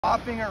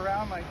hopping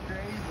around like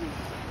crazy.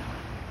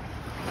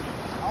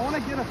 I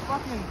want to get a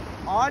fucking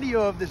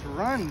audio of this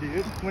run,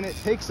 dude, when it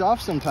takes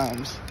off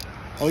sometimes.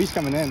 Oh, he's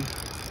coming in.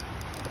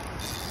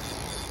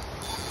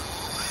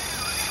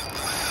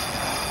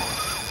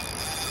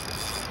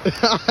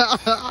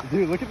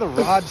 Dude, look at the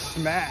rod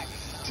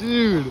smacks.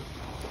 Dude.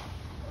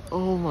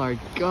 Oh my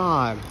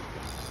God.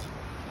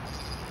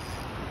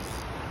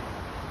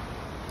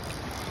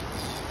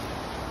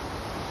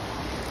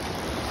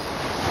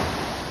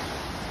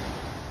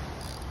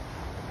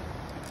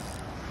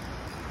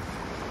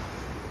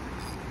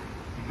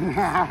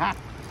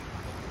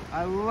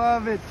 I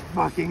love its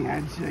fucking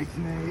head shakes,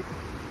 Nate.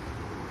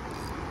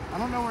 I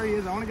don't know where he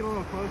is. I want to get a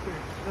little closer.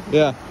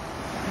 Yeah.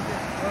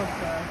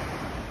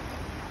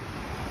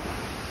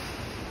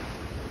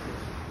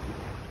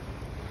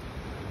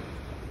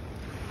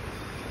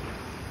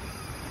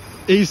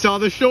 He saw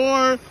the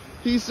shore.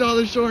 He saw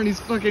the shore and he's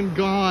fucking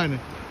gone.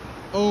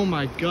 Oh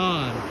my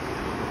God.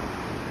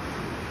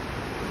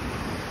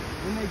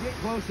 When they get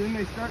close in,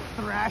 they start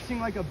thrashing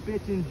like a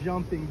bitch and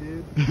jumping,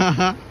 dude.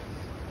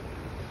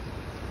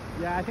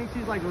 Yeah, I think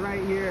she's like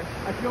right here.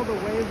 I feel the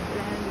waves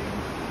grinding.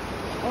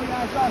 Oh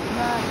yeah, I saw a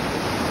smack.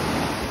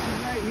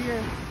 She's right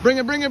here. Bring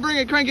it,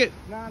 crank it.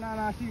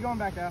 No, she's going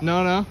back out.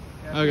 No. Yeah,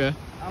 Okay.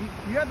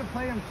 You have to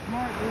play them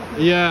smart,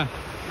 dude. Yeah.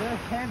 They're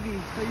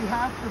heavy, so you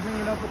have to bring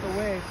it up with the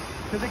wave.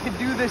 Because it could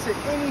do this at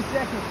any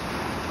second.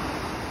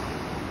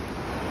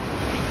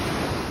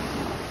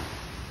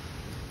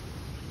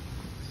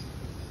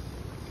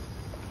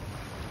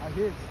 I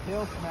hear its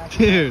tail smacking.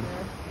 Dude.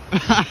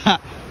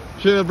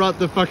 Should have brought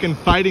the fucking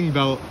fighting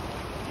belt.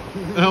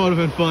 That would have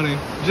been funny.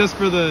 Just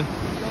for the... It's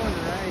going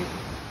right.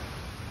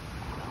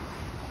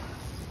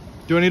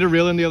 Do I need to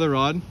reel in the other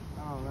rod?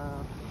 I don't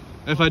know.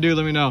 If I do,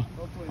 let me know.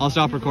 Hopefully I'll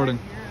stop He's recording.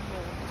 Right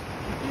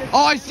here.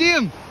 Oh, I see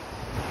him!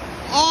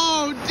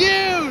 Oh,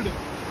 dude! There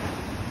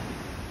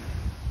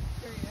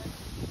he is.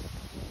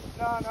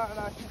 No,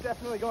 she's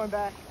definitely going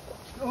back.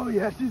 Oh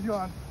yeah, she's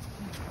gone.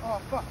 Oh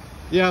fuck.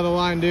 Yeah, the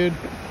line, dude. Do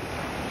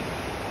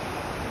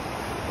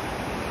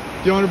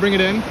you want to bring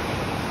it in? Oh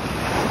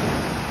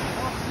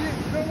shit,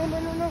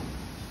 no.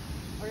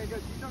 Okay,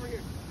 good, she's over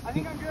here. I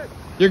think I'm good.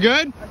 You're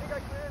good? I think I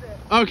cleared it.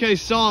 Okay,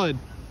 solid.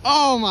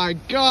 Oh my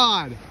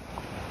God.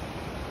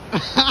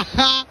 Look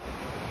at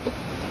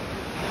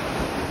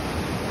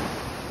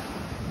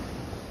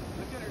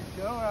her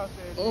go out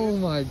there, dude. Oh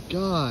my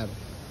God.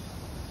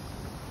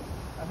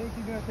 I think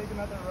she's gonna take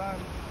another run.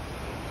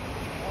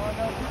 Oh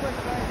no, she's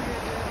like right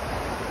here, dude.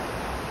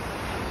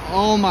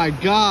 Oh my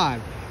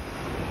God.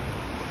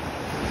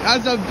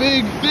 That's a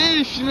big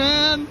fish,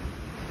 man.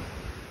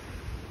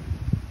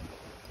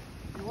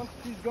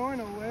 She's going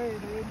away,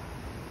 dude.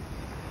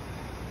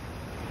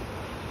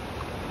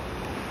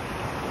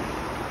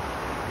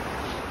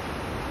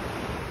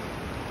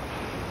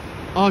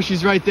 Oh,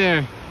 she's right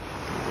there.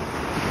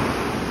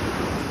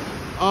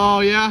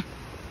 Oh, yeah?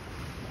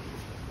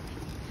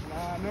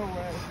 Nah, no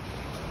way.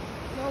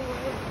 No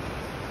way.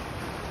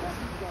 Yeah,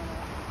 she's gone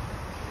out.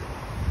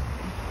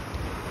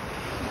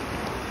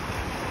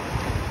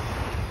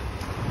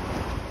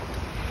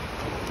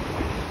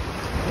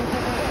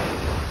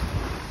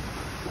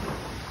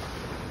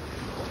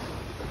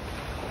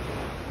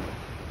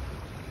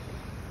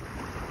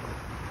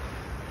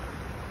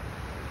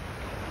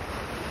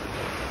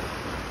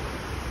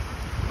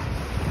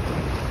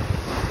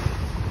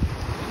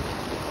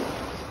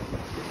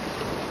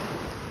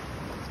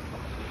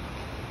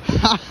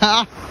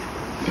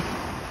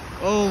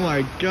 Oh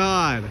my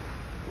God.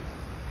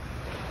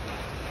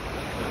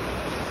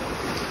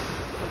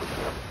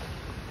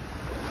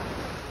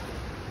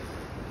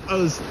 I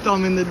was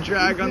thumbing the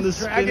drag on the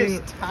drag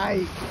spinning. is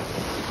tight.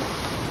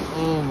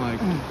 Oh my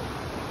God.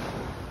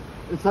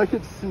 It's like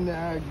it's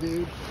snagged,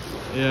 dude.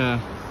 Yeah.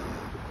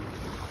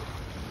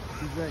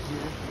 She's right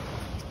here.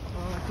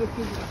 Oh,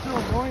 it's so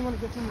annoying when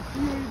it gets in the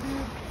seaweed,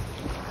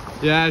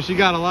 dude. Yeah, she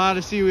got a lot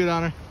of seaweed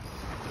on her.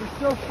 We're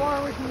so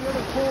far away from the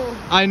other pole.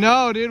 I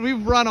know, dude.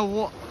 We've run a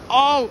wall.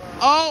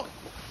 Oh!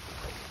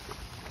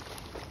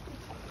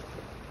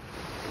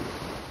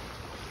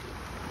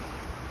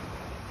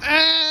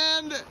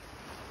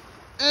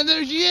 And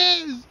there she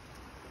is!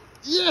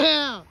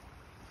 Yeah!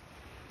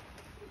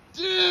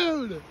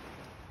 Dude!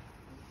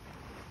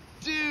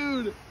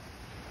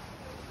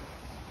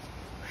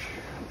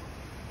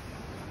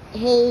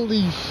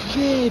 Holy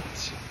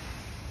shit!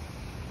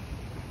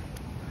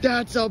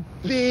 That's a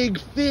big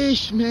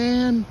fish,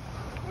 man!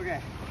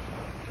 Okay.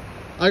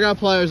 I got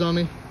pliers on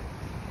me. Yeah,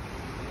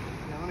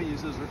 I'm gonna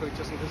use those real quick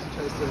just in case he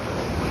tries to.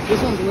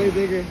 This one's way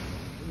bigger.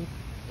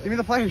 Give me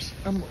the pliers.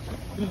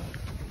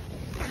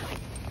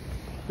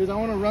 Because I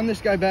want to run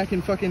this guy back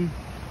and fucking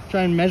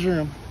try and measure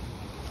him.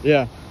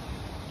 Yeah.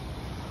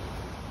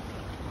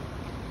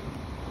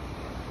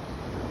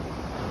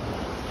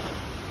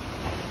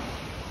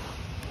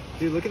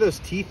 Dude, look at those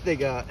teeth they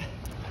got.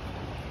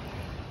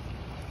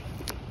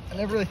 I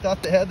never really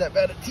thought they had that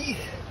bad of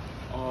teeth.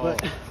 Oh.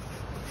 But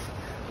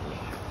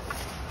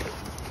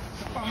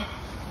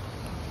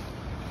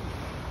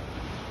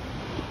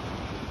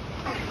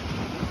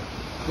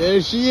There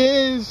she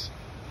is.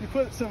 You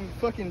put some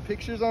fucking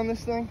pictures on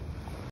this thing?